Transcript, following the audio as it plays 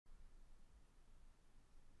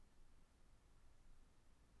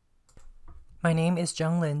My name is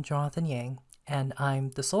Jung-Lynn Jonathan Yang, and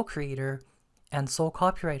I'm the sole creator and sole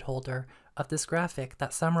copyright holder of this graphic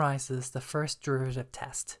that summarizes the first derivative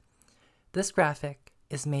test. This graphic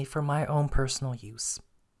is made for my own personal use.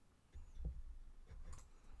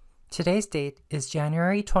 Today's date is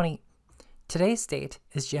January 1st,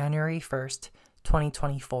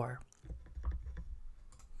 2024.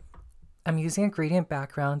 I'm using a gradient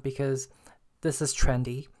background because this is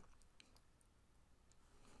trendy,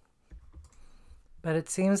 but it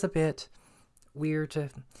seems a bit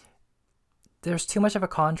weird there's too much of a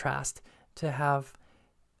contrast to have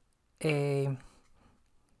a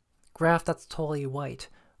graph that's totally white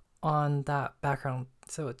on that background.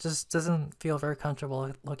 So it just doesn't feel very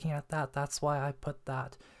comfortable looking at that. That's why I put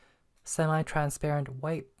that semi-transparent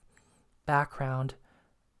white background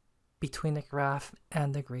between the graph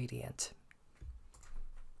and the gradient.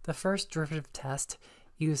 The first derivative test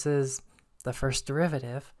uses the first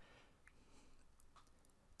derivative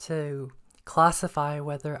to classify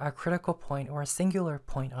whether a critical point or a singular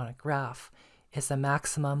point on a graph is a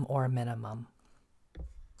maximum or a minimum.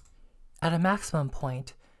 At a maximum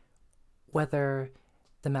point, whether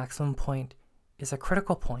the maximum point is a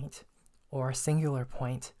critical point or a singular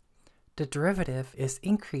point, the derivative is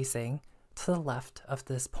increasing to the left of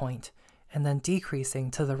this point and then decreasing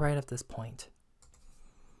to the right of this point.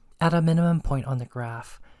 At a minimum point on the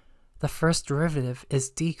graph, the first derivative is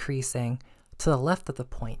decreasing to the left of the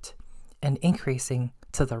point and increasing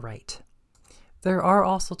to the right. There are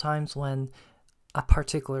also times when a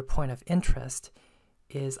particular point of interest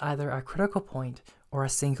is either a critical point or a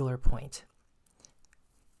singular point.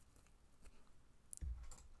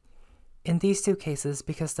 In these two cases,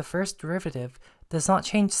 because the first derivative does not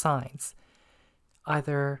change signs,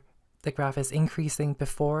 either the graph is increasing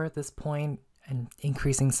before this point and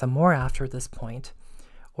increasing some more after this point,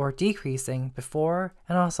 or decreasing before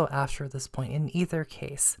and also after this point. In either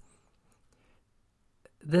case,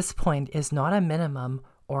 this point is not a minimum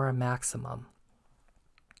or a maximum.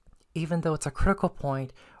 Even though it's a critical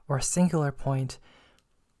point or a singular point,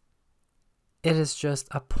 it is just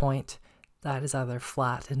a point that is either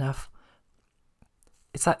flat enough.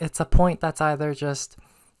 It's a point that's either just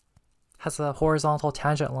has a horizontal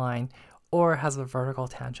tangent line or has a vertical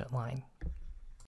tangent line.